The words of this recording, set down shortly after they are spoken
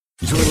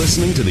You're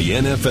listening to the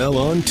NFL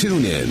on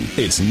TuneIn.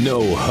 It's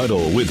No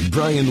Huddle with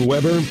Brian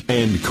Weber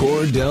and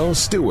Cordell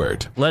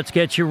Stewart. Let's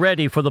get you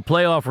ready for the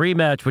playoff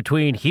rematch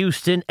between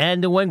Houston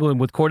and New England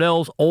with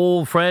Cordell's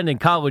old friend and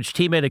college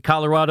teammate at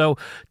Colorado,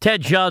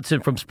 Ted Johnson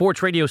from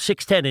Sports Radio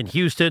 610 in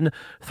Houston,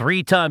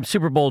 three-time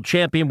Super Bowl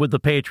champion with the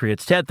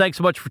Patriots. Ted, thanks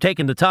so much for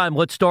taking the time.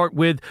 Let's start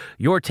with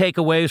your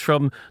takeaways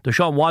from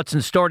Deshaun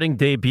Watson's starting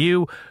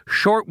debut.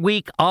 Short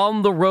week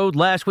on the road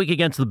last week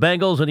against the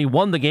Bengals, and he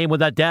won the game with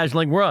that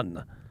dazzling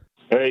run.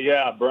 Hey,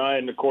 yeah,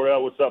 Brian,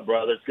 Cordell, what's up,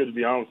 brother? It's good to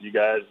be on with you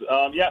guys.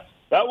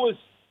 That was,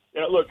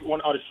 look,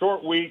 on a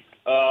short week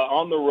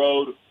on the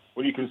road,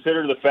 when you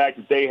consider the fact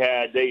that they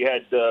had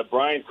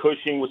Brian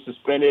Cushing was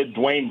suspended,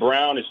 Dwayne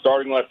Brown, his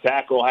starting left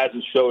tackle,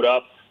 hasn't showed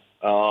up.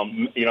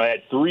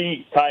 Had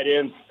three tight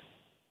ends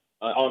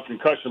on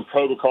concussion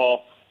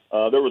protocol.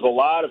 There was a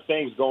lot of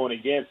things going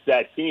against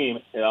that team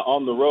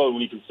on the road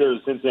when you consider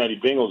the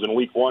Cincinnati Bengals in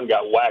week one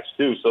got waxed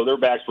too, so their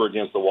backs were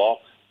against the wall.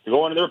 To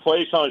go into their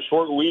place on a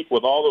short week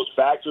with all those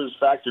factors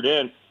factored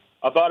in,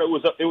 I thought it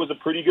was a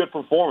pretty good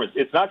performance.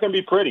 It's not going to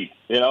be pretty,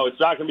 It's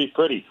not going to be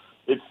pretty.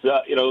 It's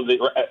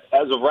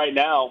as of right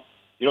now,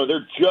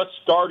 they're just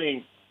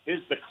starting.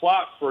 The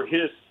clock for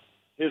his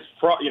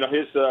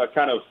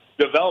kind of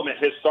development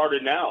has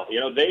started now.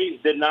 They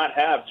did not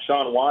have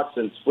Deshaun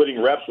Watson splitting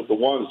reps with the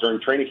ones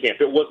during training camp.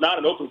 It was not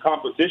an open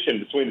competition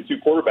between the two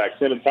quarterbacks,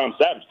 him and Tom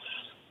Savage.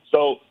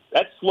 So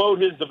that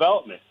slowed his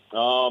development.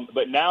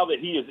 But now that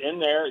he is in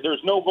there, there's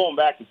no going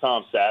back to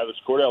Tom Savage.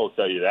 Cordell will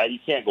tell you that. You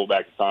can't go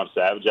back to Tom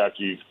Savage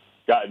after you've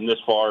gotten this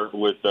far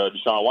with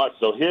Deshaun Watson.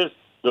 So his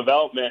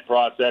development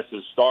process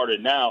has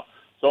started now.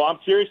 So I'm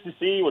curious to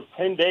see with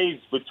 10 days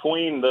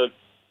between the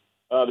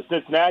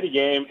Cincinnati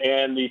game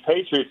and the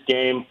Patriots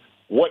game,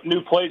 what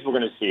new plays we're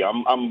going to see.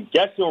 I'm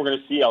guessing we're going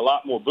to see a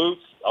lot more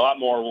boots, a lot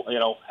more,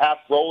 half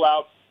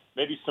rollouts,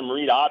 maybe some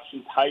read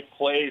option type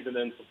plays, and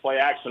then some play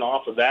action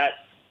off of that.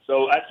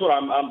 So that's what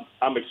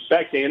I'm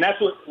expecting, and that's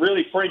what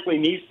really, frankly,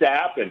 needs to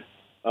happen.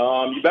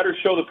 You better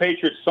show the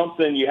Patriots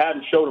something you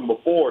hadn't showed them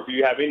before if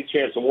you have any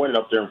chance of winning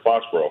up there in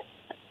Foxborough.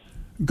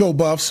 Go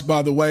Buffs,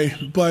 by the way.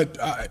 But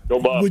Go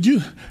Buffs.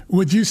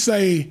 Would you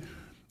say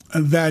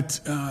that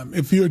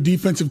if you're a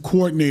defensive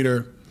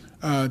coordinator,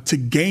 to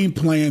game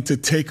plan to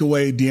take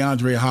away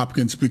DeAndre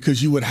Hopkins,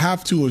 because you would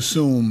have to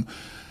assume,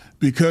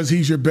 because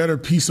he's your better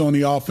piece on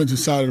the offensive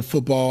side of the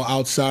football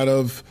outside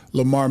of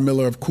Lamar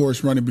Miller, of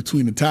course, running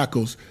between the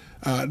tackles,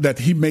 that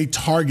he may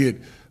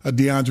target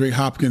DeAndre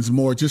Hopkins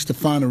more just to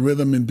find a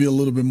rhythm and be a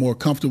little bit more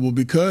comfortable,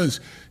 because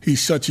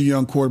he's such a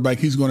young quarterback.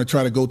 He's going to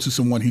try to go to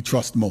someone he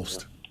trusts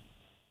most.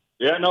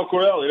 Yeah, no,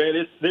 Cordell,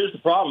 there's the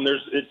problem.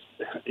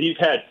 He's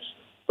had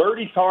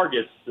 30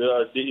 targets,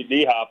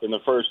 D-Hop, in the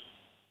first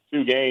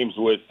two games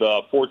with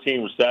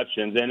 14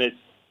 receptions, and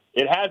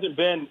it hasn't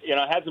been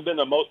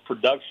the most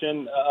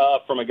production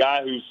from a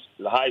guy who's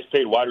the highest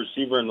paid wide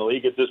receiver in the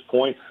league at this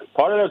point.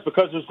 Part of that is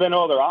because there's been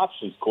no other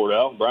options,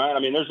 Cordell, Brian. I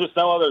mean, there's just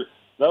no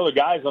other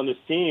guys on this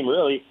team,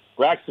 really.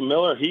 Braxton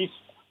Miller,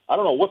 I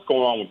don't know what's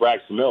going on with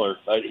Braxton Miller.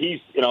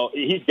 He's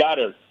got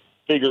to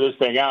figure this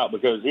thing out,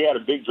 because he had a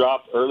big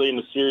drop early in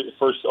the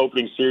first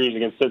opening series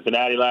against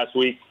Cincinnati last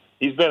week.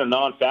 He's been a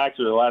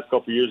non-factor the last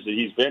couple of years that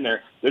he's been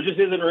there. There just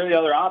isn't really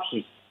other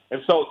options.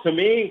 And so, to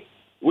me,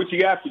 what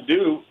you have to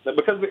do,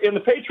 because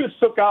the Patriots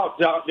took out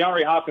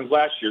DeAndre Hopkins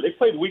last year. They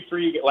played week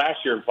 3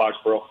 last year in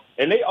Foxborough,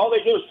 and all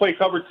they did was play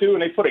cover 2,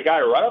 and they put a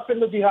guy right up in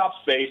the D-Hop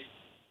space.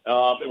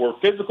 They were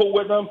physical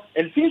with him,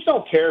 and teams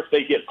don't care if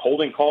they get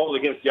holding calls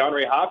against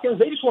DeAndre Hopkins.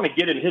 They just want to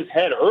get in his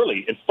head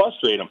early and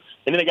frustrate him.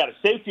 And then they got a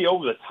safety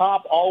over the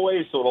top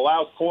always, so it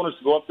allows corners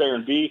to go up there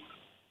and be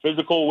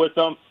physical with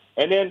them.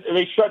 And then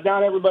they shut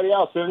down everybody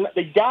else. And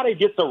they got to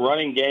get the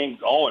running game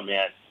going,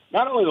 man.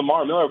 Not only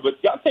Lamar Miller,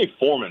 but Deontay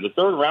Foreman, the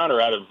third rounder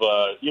out of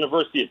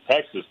University of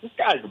Texas. This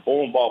guy's a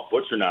bowling ball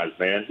butcher knife,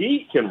 man.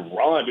 He can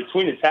run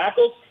between the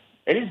tackles,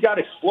 and he's got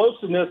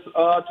explosiveness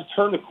to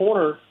turn the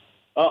corner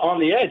on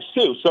the edge,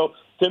 too. So,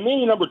 to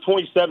me, number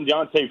 27,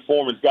 Deontay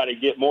Foreman's got to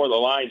get more of the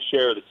lion's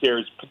share of the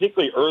carries,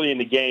 particularly early in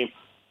the game.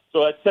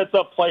 So that sets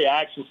up play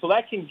action. So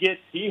that can get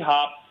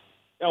D-Hop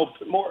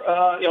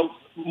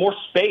more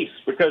space,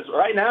 because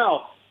right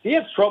now, he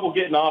has trouble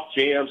getting off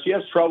jams. He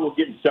has trouble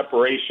getting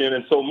separation.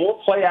 And so more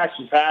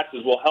play-action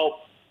passes will help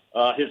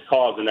his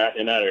cause in that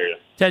area.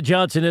 Ted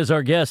Johnson is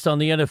our guest on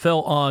the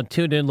NFL on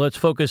TuneIn. Let's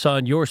focus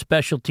on your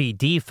specialty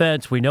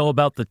defense. We know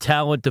about the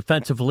talent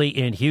defensively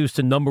in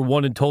Houston, number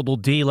 1 in total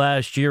D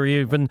last year,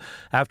 even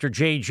after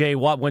J.J.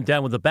 Watt went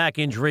down with a back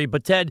injury.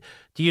 But, Ted,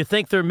 do you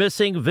think they're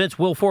missing Vince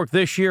Wilfork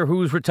this year,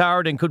 who's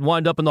retired and could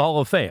wind up in the Hall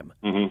of Fame?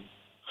 Mm-hmm.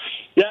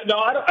 Yeah, no,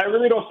 I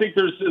really don't think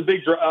there's a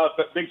big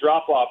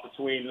drop-off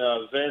between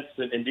Vince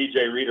and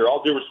DJ Reader.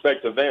 All due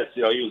respect to Vince,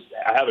 he was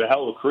having a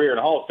hell of a career and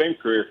a Hall of Fame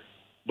career,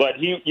 but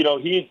he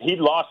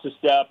lost a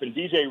step, and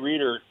DJ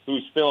Reader,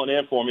 who's filling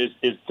in for him,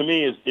 is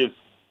going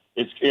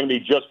to be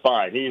just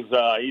fine. He's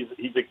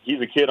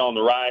a kid on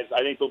the rise.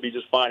 I think they'll be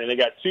just fine. And they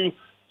got two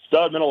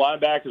stud middle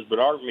linebackers,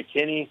 Bernard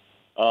McKinney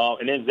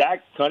And then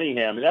Zach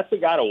Cunningham, and that's the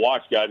guy to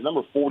watch, guys.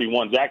 Number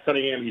 41, Zach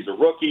Cunningham, he's a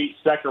rookie,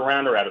 second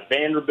rounder out of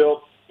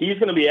Vanderbilt. He's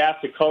going to be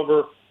asked to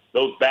cover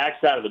those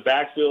backs out of the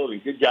backfield,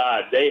 and good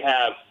God, they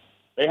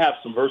have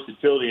some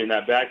versatility in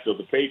that backfield,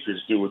 the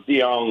Patriots do, with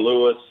Dion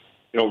Lewis,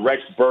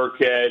 Rex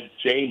Burkhead,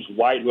 James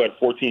White, who had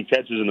 14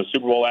 catches in the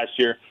Super Bowl last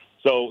year.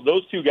 So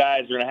those two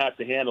guys are going to have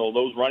to handle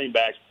those running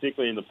backs,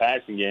 particularly in the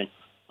passing game.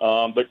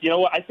 But you know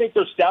what? I think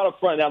they're stout up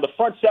front. Now, the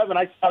front seven,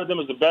 I touted them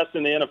as the best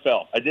in the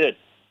NFL. I did.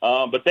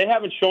 But they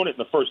haven't shown it in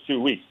the first 2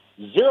 weeks.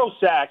 0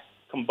 sacks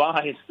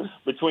combined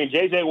between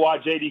J.J.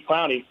 Watt, J.D.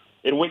 Clowney,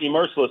 and Whitney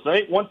Mercilus. I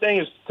think one thing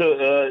is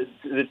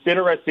that's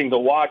interesting to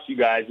watch, you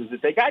guys, is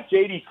that they got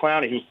J.D.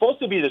 Clowney, who's supposed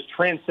to be this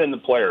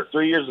transcendent player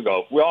 3 years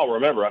ago. We all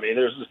remember. I mean,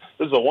 this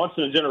is a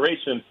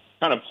once-in-a-generation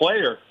kind of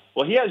player.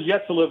 Well, he has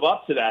yet to live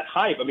up to that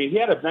hype. I mean, he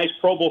had a nice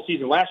Pro Bowl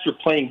season last year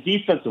playing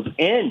defensive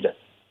end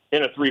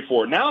in a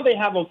 3-4. Now they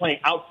have him playing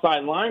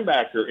outside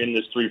linebacker in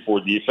this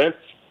 3-4 defense.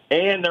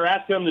 And they're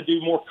asking him to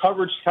do more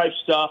coverage-type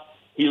stuff.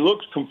 He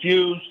looks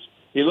confused.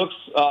 He looks,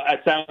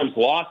 at times,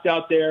 lost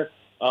out there,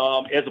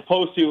 as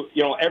opposed to,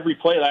 every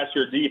play last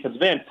year at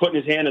defensive end,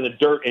 putting his hand in the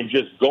dirt and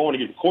just going to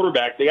get the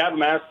quarterback. They're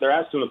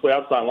asking him to play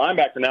outside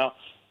linebacker now,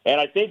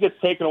 and I think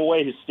it's taken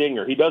away his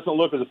stinger. He doesn't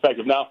look as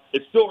effective. Now,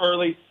 it's still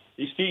early.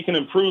 He can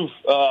improve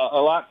a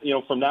lot,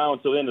 from now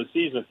until the end of the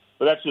season,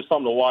 but that's just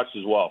something to watch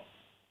as well.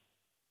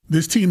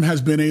 This team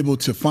has been able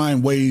to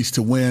find ways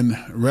to win,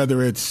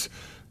 whether it's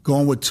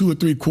going with 2 or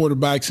 3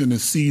 quarterbacks in the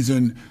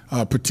season,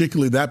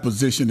 particularly that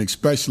position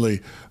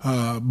especially,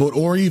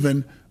 or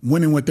even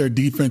winning with their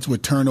defense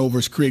with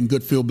turnovers, creating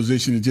good field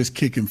position and just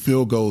kicking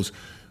field goals.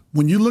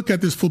 When you look at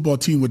this football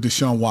team with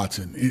Deshaun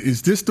Watson,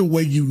 is this the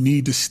way you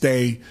need to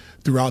stay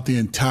throughout the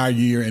entire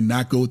year and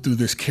not go through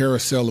this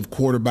carousel of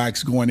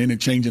quarterbacks going in and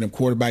changing of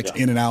quarterbacks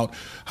in and out,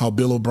 how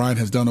Bill O'Brien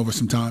has done over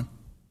some time?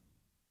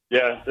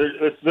 Yeah,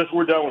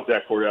 we're done with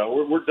that,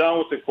 Cordell. We're done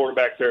with the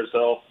quarterback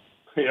carousel.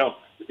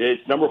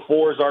 It's number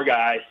 4 is our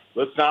guy.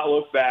 Let's not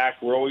look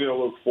back. We're only going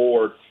to look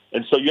forward.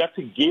 And so you have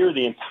to gear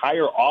the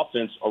entire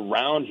offense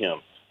around him.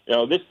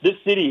 This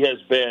city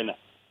has been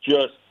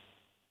just,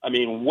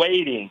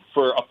 waiting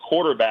for a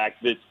quarterback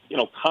that's,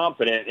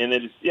 competent and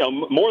that is,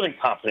 more than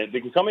competent.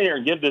 They can come in here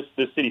and give this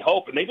city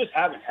hope, and they just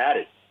haven't had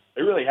it.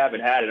 They really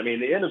haven't had it.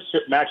 The end of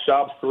Max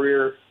Schaub's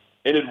career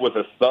ended with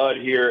a thud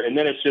here, and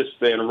then it's just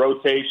been a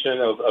rotation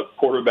of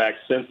quarterbacks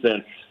since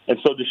then. And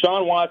so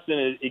Deshaun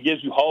Watson, it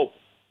gives you hope.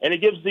 And it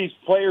gives these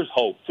players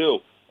hope, too.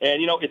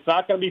 And, it's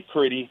not going to be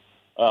pretty.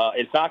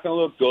 It's not going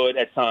to look good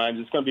at times.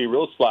 It's going to be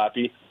real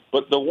sloppy.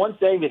 But the one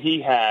thing that he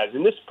has,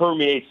 and this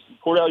permeates,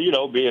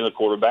 Cordell, being a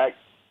quarterback,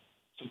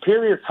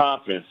 superior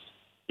confidence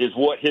is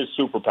what his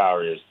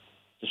superpower is.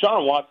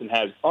 Deshaun Watson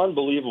has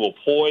unbelievable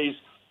poise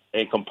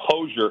and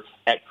composure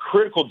at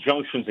critical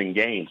junctions in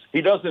games.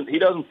 He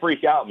doesn't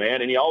freak out,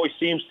 man, and he always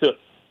seems to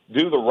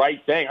do the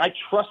right thing. I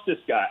trust this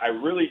guy. I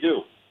really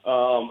do.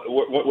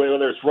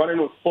 Whether it's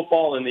running with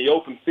football in the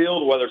open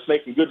field, whether it's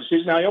making good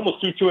decisions. Now, he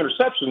almost threw 2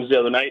 interceptions the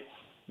other night,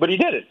 but he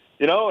did it,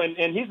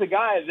 and he's a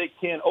guy that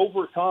can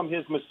overcome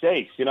his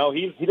mistakes. He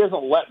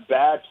doesn't let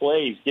bad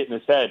plays get in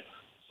his head.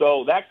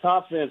 So that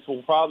confidence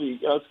will probably,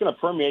 it's going to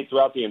permeate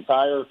throughout the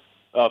entire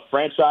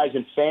franchise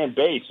and fan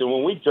base. And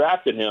when we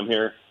drafted him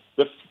here,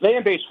 the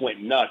fan base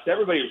went nuts.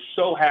 Everybody was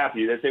so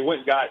happy that they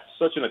went and got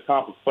such an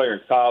accomplished player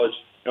in college.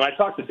 And I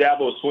talked to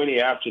Dabo Swinney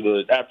after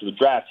the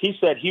draft. He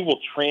said he will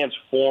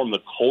transform the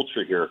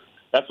culture here.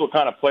 That's what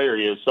kind of player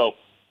he is. So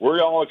we're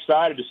all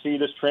excited to see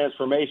this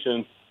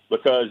transformation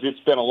because it's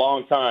been a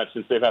long time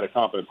since they've had a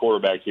competent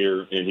quarterback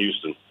here in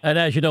Houston. And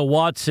as you know,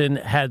 Watson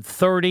had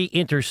 30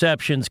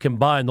 interceptions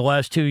combined the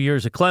last 2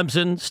 years at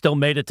Clemson, still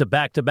made it to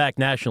back-to-back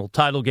national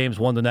title games,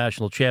 won the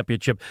national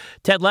championship.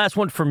 Ted, last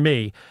one for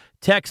me.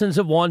 Texans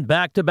have won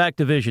back-to-back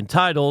division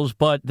titles,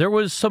 but there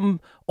was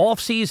some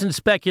off-season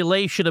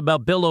speculation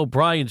about Bill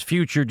O'Brien's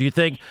future. Do you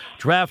think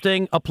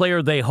drafting a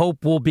player they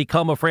hope will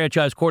become a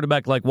franchise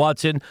quarterback like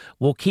Watson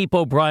will keep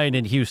O'Brien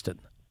in Houston?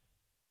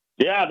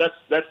 Yeah,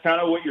 that's kind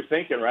of what you're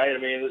thinking, right?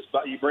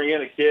 You bring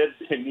in a kid,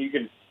 and he's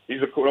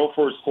known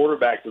for his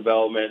quarterback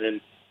development, and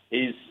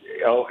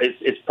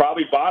it's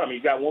probably bottom.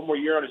 He's got one more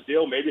year on his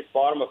deal. Maybe it's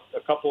bottom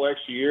a couple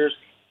extra years.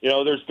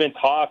 There's been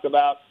talk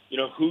about,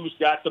 who's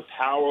got the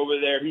power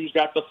over there, who's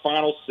got the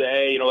final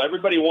say.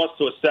 Everybody wants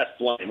to assess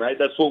blame, right?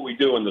 That's what we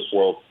do in this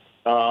world.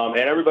 And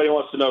everybody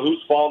wants to know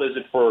whose fault is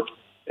it for,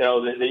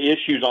 the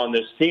issues on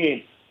this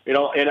team.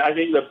 And I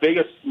think the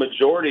biggest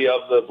majority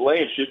of the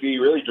blame should be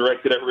really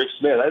directed at Rick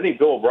Smith. I think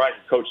Bill O'Brien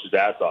coached his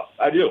ass off.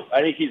 I do.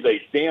 I think he's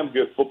a damn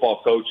good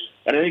football coach,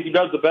 and I think he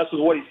does the best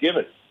with what he's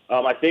given.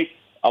 I think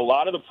a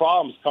lot of the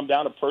problems come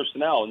down to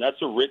personnel, and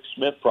that's a Rick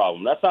Smith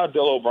problem. That's not a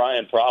Bill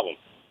O'Brien problem.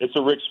 It's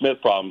a Rick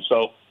Smith problem.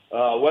 So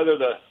whether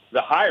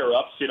the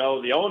higher-ups,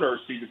 the owner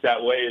sees it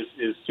that way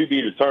is to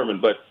be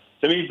determined. But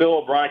to me, Bill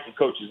O'Brien can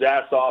coach his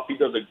ass off. He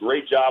does a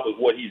great job with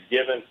what he's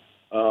given.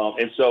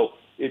 And so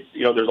it's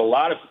there's a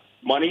lot of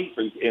money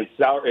in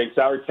salary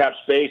cap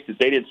space that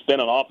they didn't spend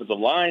on offensive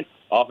line.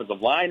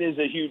 Offensive line is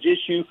a huge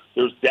issue.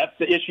 There's depth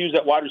issues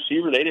at wide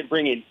receiver. They didn't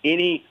bring in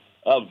any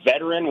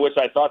veteran, which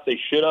I thought they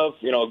should have,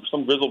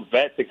 some grizzled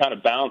vet to kind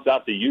of balance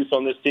out the youth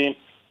on this team.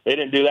 They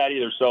didn't do that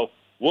either. So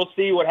we'll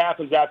see what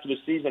happens after the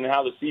season and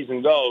how the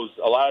season goes.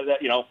 A lot of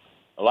that,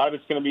 a lot of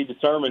it's going to be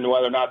determined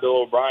whether or not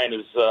Bill O'Brien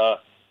is,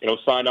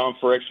 signed on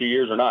for extra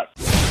years or not.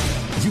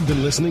 You've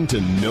been listening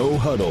to No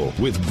Huddle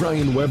with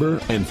Brian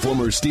Weber and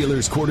former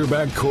Steelers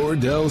quarterback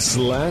Cordell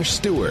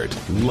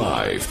 /Stewart.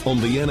 Live on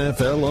the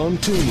NFL on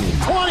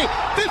TuneIn. 20,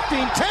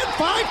 15, 10,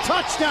 5,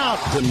 touchdown.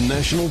 The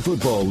National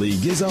Football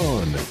League is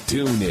on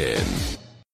TuneIn.